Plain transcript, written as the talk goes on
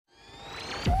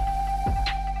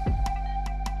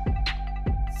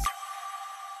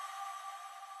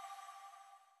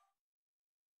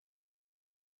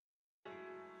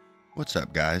What's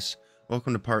up, guys?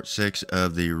 Welcome to part 6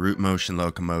 of the Root Motion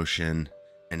Locomotion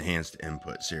Enhanced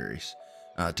Input series.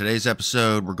 Today's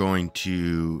episode, we're going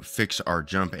to fix our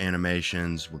jump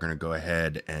animations. We're going to go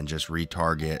ahead and just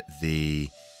retarget the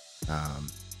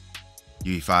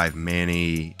UE5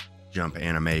 Manny jump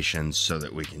animations so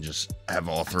that we can just have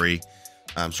all three.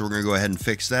 So we're going to go ahead and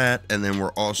fix that, and then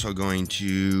we're also going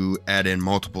to add in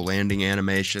multiple landing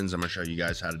animations. I'm going to show you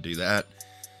guys how to do that.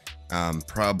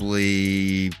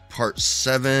 Probably part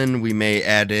 7 we may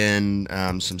add in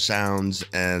some sounds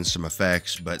and some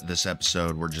effects, but this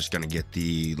episode we're just going to get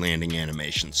the landing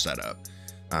animation set up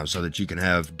so that you can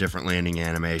have different landing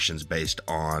animations based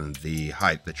on the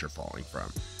height that you're falling from.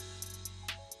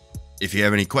 If you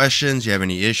have any questions, you have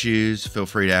any issues, feel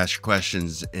free to ask your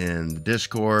questions in the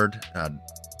Discord.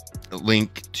 The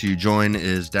link to join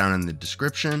is down in the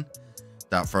description.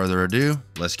 Without further ado,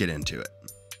 let's get into it.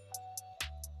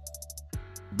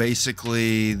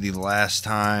 Basically, the last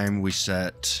time we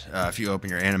set, if you open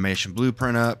your animation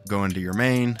blueprint up, go into your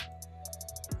main.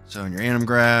 So in your anim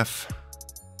graph,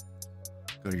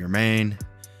 go to your main.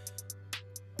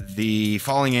 The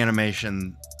falling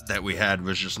animation that we had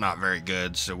was just not very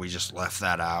good, so we just left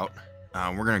that out.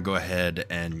 We're going to go ahead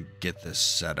and get this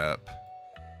set up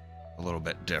a little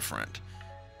bit different.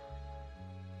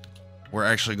 We're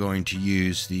actually going to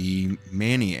use the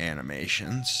Manny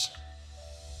animations.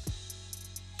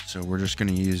 So we're just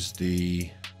going to use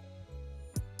the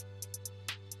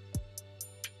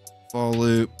fall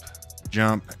loop,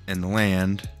 jump, and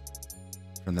land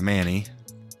from the Manny.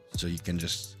 So you can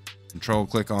just control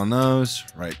click on those,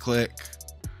 right click,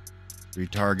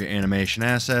 retarget animation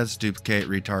assets, duplicate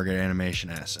retarget animation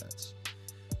assets.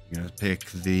 You're going to pick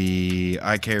the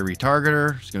IK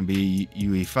retargeter. It's going to be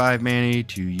UE5 Manny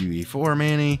to UE4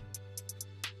 Manny.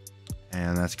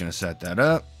 And that's going to set that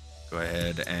up. Go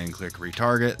ahead and click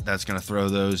retarget. That's going to throw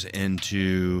those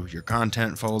into your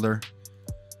content folder.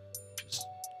 Just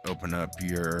open up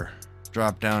your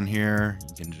drop down here.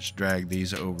 You can just drag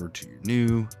these over to your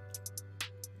new.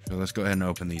 So let's go ahead and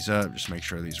open these up. Just make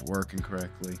sure these are working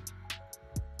correctly.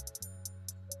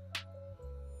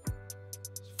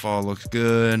 Fall looks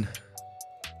good.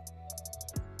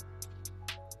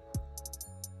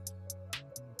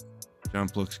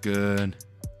 Jump looks good.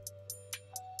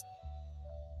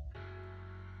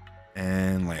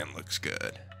 And land looks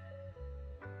good.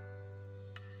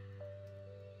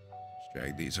 Just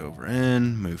drag these over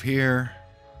in, move here.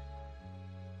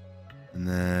 And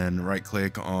then right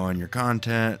click on your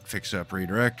content, fix up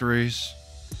redirectories.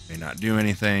 May not do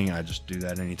anything. I just do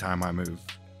that anytime I move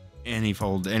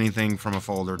anything from a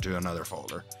folder to another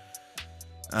folder.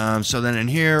 So then in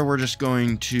here, we're just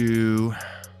going to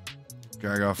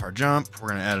drag off our jump. We're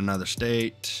going to add another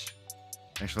state.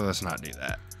 Actually, let's not do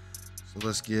that. So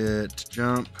let's get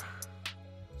jump.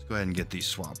 Let's go ahead and get these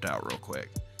swapped out real quick.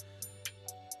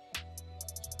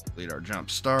 Delete our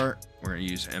jump start. We're going to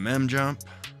use jump.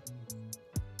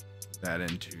 Put that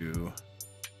into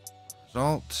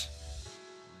result.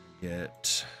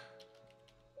 Get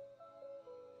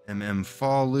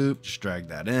fall loop. Just drag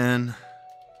that in.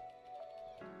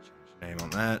 Change the name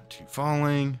on that to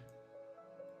falling.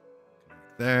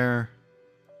 Connect there.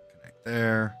 Connect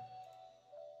there.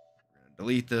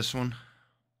 Delete this one.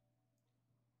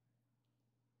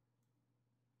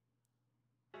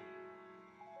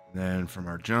 Then from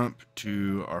our jump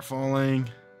to our falling,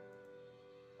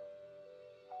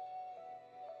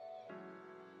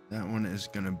 that one is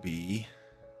going to be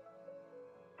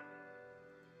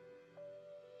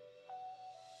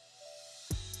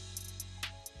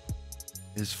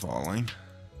falling.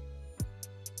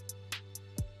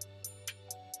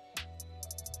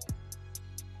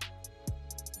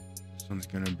 This one's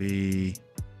going to be,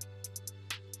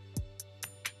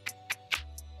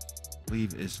 I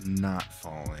believe, is not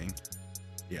falling.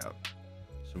 Yep.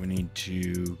 So we need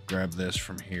to grab this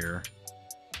from here,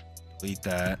 delete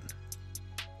that.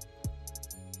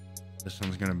 This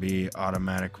one's going to be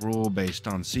automatic rule based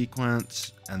on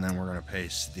sequence, and then we're going to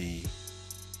paste the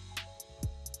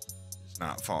it's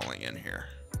not falling in here.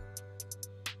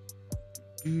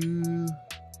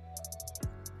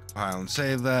 Compile and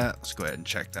save that. Let's go ahead and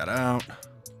check that out.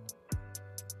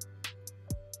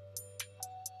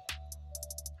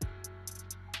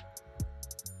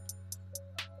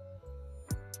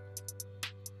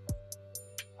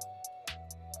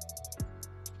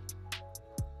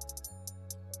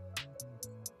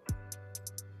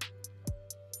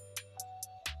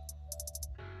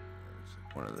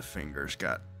 One of the fingers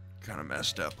got kind of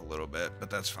messed up a little bit, but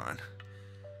that's fine.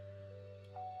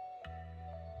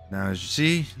 Now, as you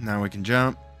see, now we can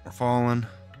jump. We're falling.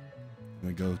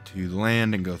 We go to the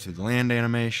land and go through the land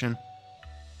animation.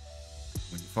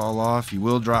 When you fall off, you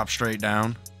will drop straight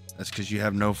down. That's because you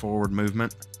have no forward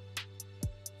movement.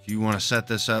 If you want to set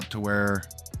this up to where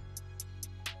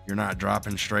you're not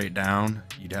dropping straight down,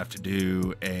 you'd have to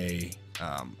do a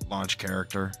launch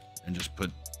character and just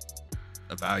put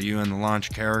a value in the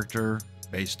launch character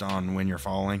based on when you're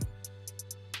falling.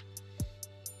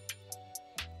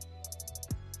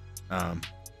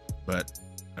 But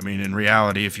I mean, in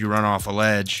reality, if you run off a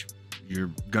ledge,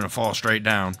 you're gonna fall straight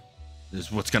down,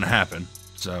 is what's gonna happen.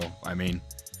 So I mean,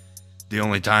 the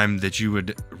only time that you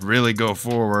would really go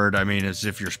forward, I mean, is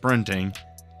if you're sprinting.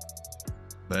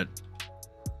 But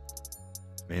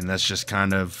I mean, that's just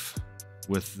kind of,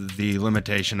 with the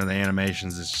limitation of the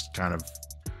animations, it's kind of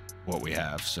what we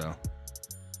have. So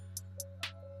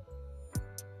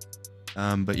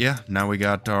but yeah, now we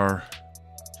got our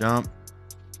jump,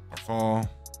 our fall,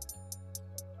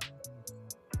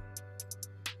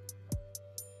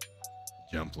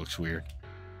 jump looks weird,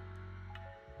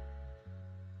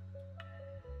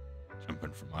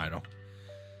 jumping from idle.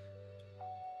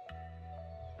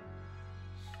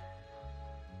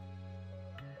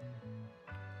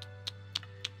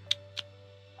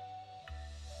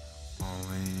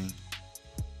 Falling.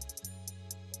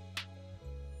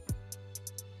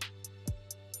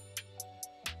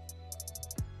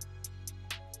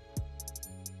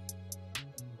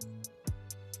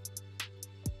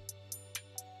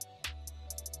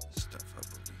 Stuff up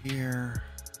over here.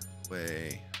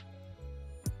 Way.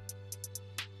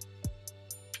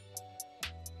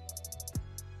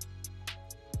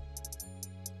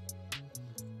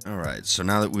 All right, so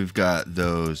now that we've got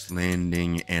those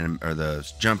landing or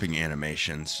those jumping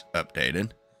animations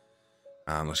updated,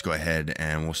 let's go ahead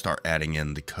and we'll start adding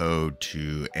in the code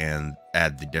to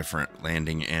add the different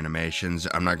landing animations.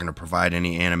 I'm not going to provide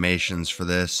any animations for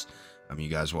this. You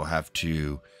guys will have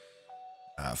to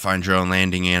find your own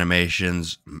landing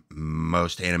animations.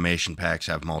 Most animation packs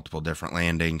have multiple different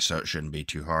landings, so it shouldn't be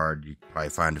too hard. You can probably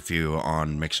find a few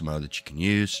on Mixamo that you can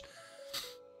use.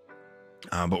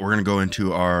 But we're going to go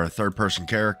into our third person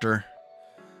character,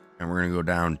 and we're going to go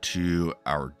down to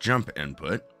our jump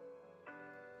input.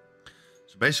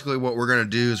 So basically what we're going to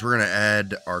do is we're going to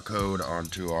add our code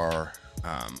onto our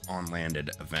on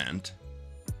landed event.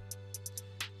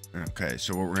 Okay,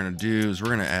 so what we're going to do is we're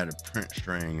going to add a print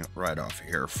string right off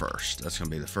here first. That's going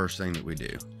to be the first thing that we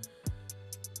do.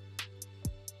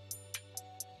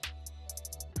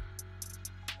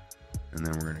 And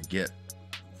then we're going to get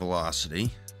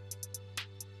velocity.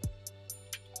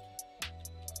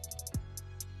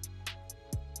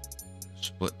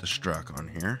 Split the struct on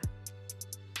here.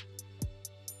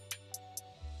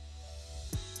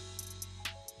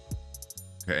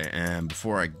 Okay, and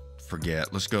before I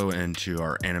forget, let's go into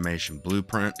our animation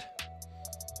blueprint.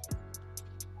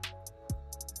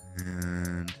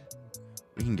 And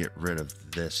we can get rid of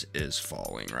this is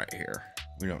falling right here.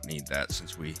 We don't need that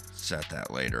since we set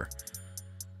that later.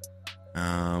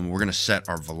 We're going to set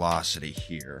our velocity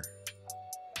here.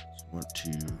 So I want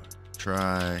to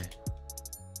try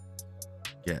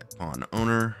get pawn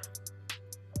owner,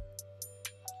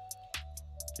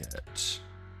 get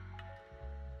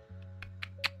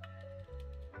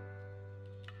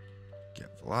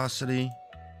velocity,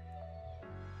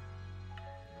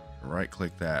 right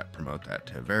click that, promote that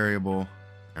to a variable,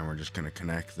 and we're just going to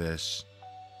connect this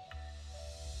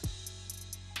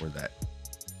where that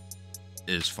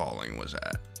is falling was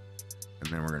at.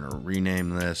 And then we're going to rename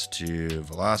this to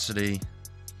velocity.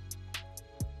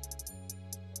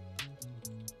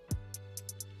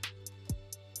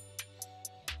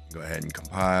 Go ahead and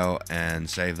compile and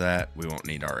save that. We won't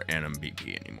need our anim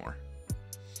BP anymore.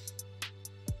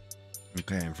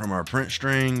 Okay, and from our print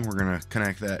string, we're going to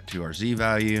connect that to our Z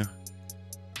value,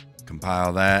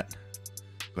 compile that,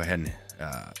 go ahead and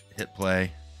hit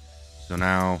play. So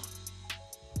now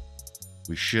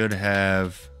we should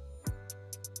have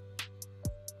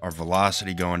our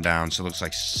velocity going down. So it looks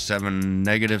like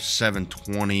negative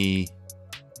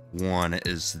 721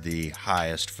 is the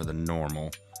highest for the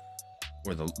normal,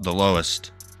 or the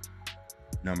lowest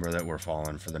number that we're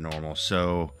falling for the normal.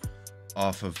 So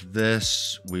off of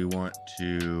this, we want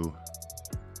to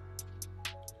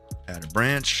add a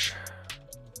branch.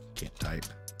 Can't type.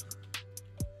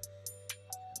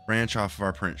 Branch off of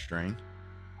our print string.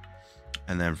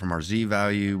 And then from our Z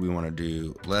value, we want to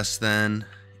do less than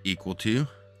equal to.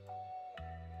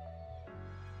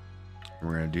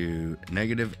 We're going to do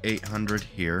negative 800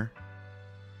 here.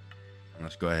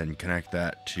 Let's go ahead and connect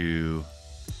that to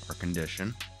our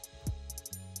condition.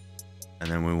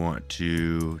 And then we want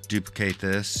to duplicate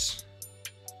this,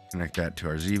 connect that to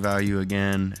our Z value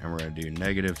again, and we're going to do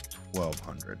negative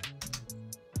 1200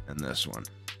 in this one.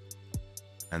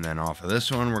 And then off of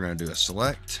this one, we're going to do a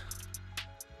select.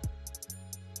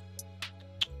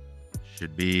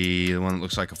 Should be the one that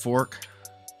looks like a fork.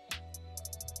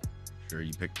 Make sure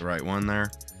you pick the right one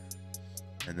there.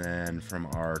 And then from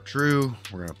our true,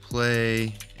 we're going to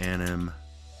play anim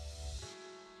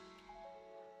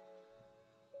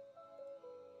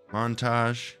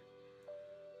montage.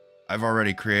 I've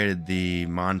already created the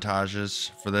montages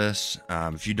for this.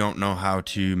 If you don't know how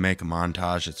to make a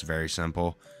montage, it's very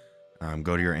simple.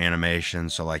 Go to your animation.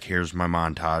 So like here's my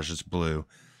montage, it's blue.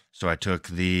 So I took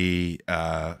the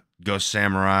Ghost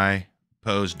Samurai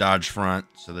pose dodge front.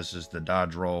 So this is the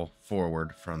dodge roll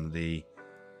forward from the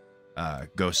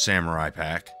Ghost Samurai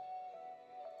pack.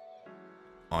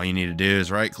 All you need to do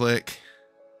is right click,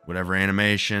 whatever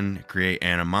animation, create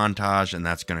anim montage, and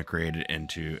that's going to create it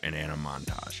into an anim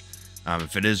montage.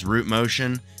 If it is root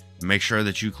motion, make sure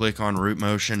that you click on root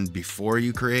motion before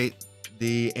you create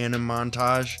the anim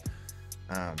montage.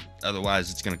 Otherwise,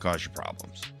 it's going to cause you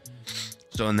problems.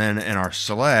 So, and then in our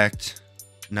select,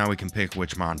 now we can pick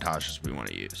which montages we want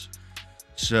to use.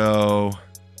 So,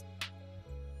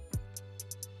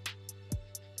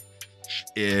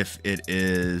 if it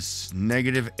is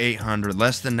 -800,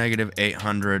 less than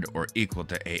 -800 or equal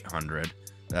to 800,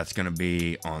 that's going to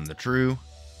be on the true.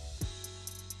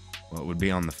 Well, it would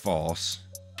be on the false.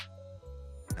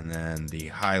 And then the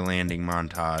high landing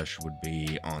montage would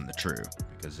be on the true,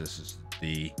 because this is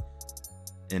the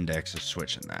index of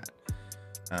switching that.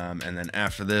 And then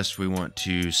after this, we want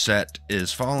to set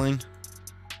is falling.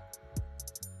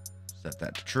 Set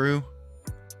that to true.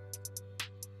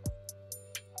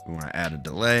 We want to add a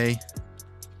delay.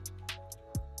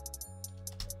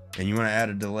 And you want to add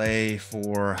a delay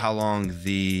for how long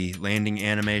the landing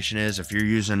animation is. If you're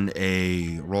using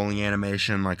a rolling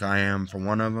animation like I am for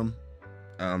one of them,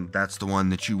 that's the one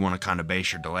that you want to kind of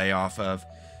base your delay off of.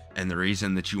 And the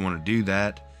reason that you want to do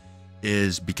that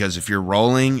is because if you're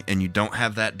rolling and you don't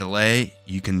have that delay,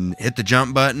 you can hit the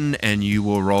jump button and you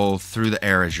will roll through the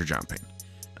air as you're jumping.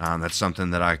 That's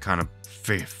something that I kind of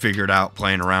figured out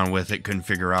playing around with it. Couldn't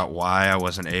figure out why I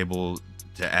wasn't able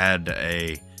to add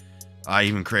I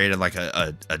even created like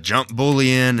a jump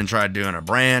boolean and tried doing a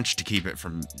branch to keep it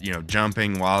from, you know,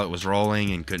 jumping while it was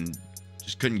rolling, and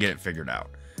just couldn't get it figured out.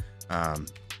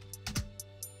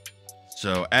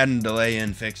 So adding delay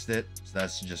in fixed it. So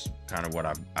that's just kind of what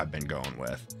I've been going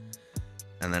with.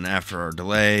 And then after our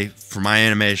delay, for my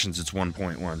animations, it's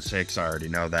 1.16. I already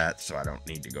know that, so I don't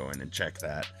need to go in and check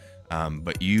that.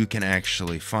 But you can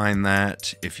actually find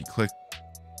that if you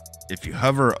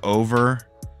hover over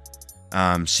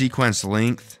sequence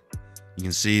length, you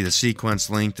can see the sequence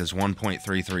length is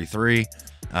 1.333.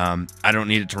 I don't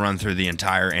need it to run through the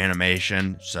entire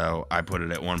animation, so I put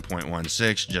it at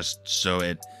 1.16 just so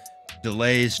it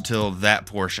delays till that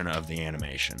portion of the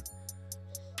animation.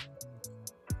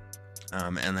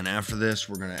 And then after this,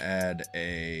 we're going to add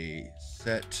a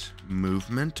set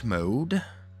movement mode.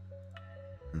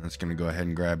 And that's going to go ahead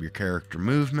and grab your character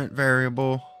movement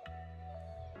variable.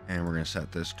 And we're going to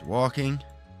set this to walking.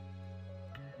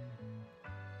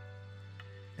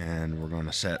 And we're going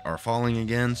to set our falling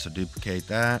again. So duplicate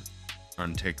that,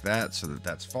 untick that so that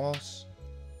that's false.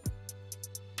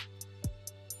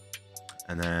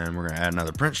 And then we're going to add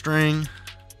another print string.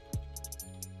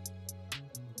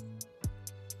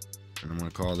 And I'm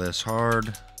going to call this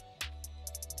hard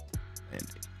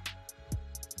landing.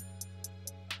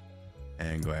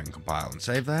 And go ahead and compile and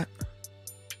save that.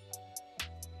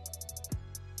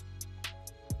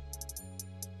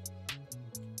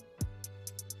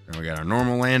 Then we got our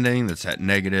normal landing that's at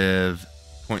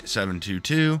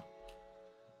 -0.722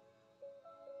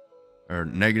 or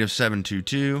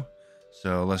 -722.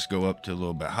 So let's go up to a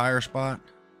little bit higher spot.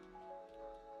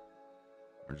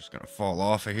 We're just going to fall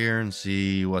off of here and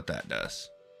see what that does.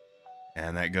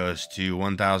 And that goes to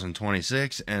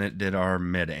 1026, and it did our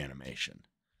mid animation.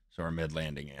 So our mid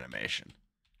landing animation.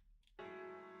 So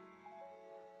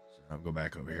I'll go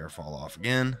back over here, fall off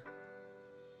again,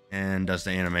 and does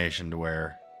the animation to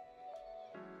where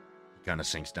it kind of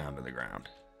sinks down to the ground.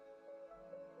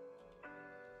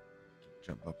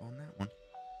 Jump up on that one.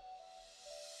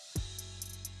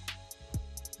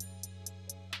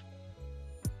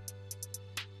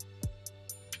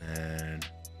 And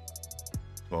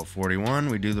 1241,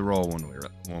 we do the roll when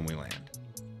we land.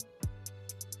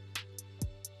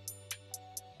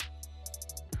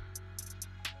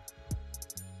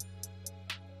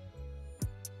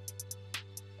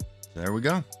 There we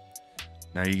go.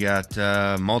 Now you got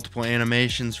multiple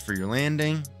animations for your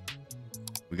landing.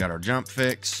 We got our jump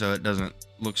fixed so it doesn't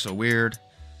look so weird.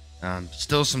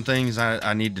 Still some things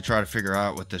I need to try to figure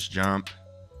out with this jump.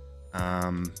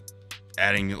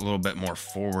 adding a little bit more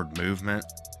forward movement.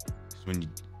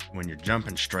 When you're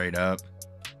jumping straight up,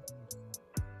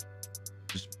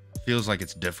 just feels like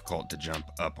it's difficult to jump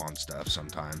up on stuff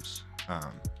sometimes.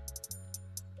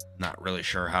 Not really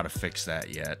sure how to fix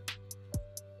that yet,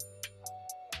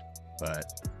 but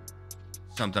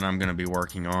something I'm going to be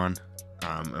working on.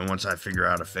 And once I figure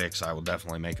out a fix, I will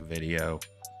definitely make a video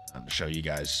to show you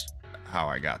guys how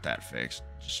I got that fixed,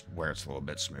 just where it's a little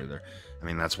bit smoother. I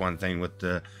mean, that's one thing with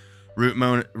the root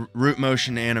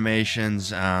motion animations.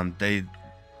 They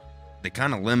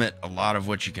kind of limit a lot of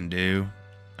what you can do.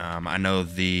 I know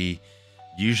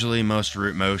usually most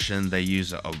root motion, they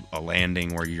use a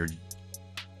landing where you're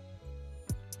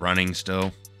running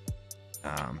still.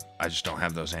 I just don't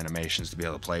have those animations to be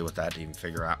able to play with that, to even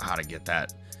figure out how to get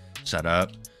that set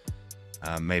up.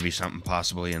 Maybe something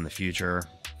possibly in the future,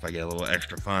 if I get a little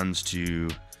extra funds, to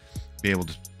be able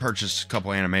to purchase a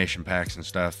couple animation packs and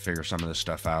stuff, figure some of this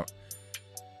stuff out.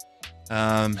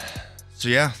 So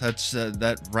yeah,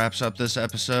 that wraps up this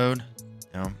episode.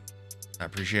 I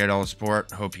appreciate all the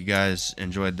support. Hope you guys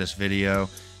enjoyed this video.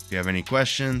 If you have any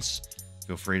questions,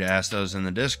 feel free to ask those in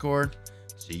the Discord.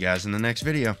 See you guys in the next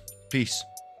video. Peace.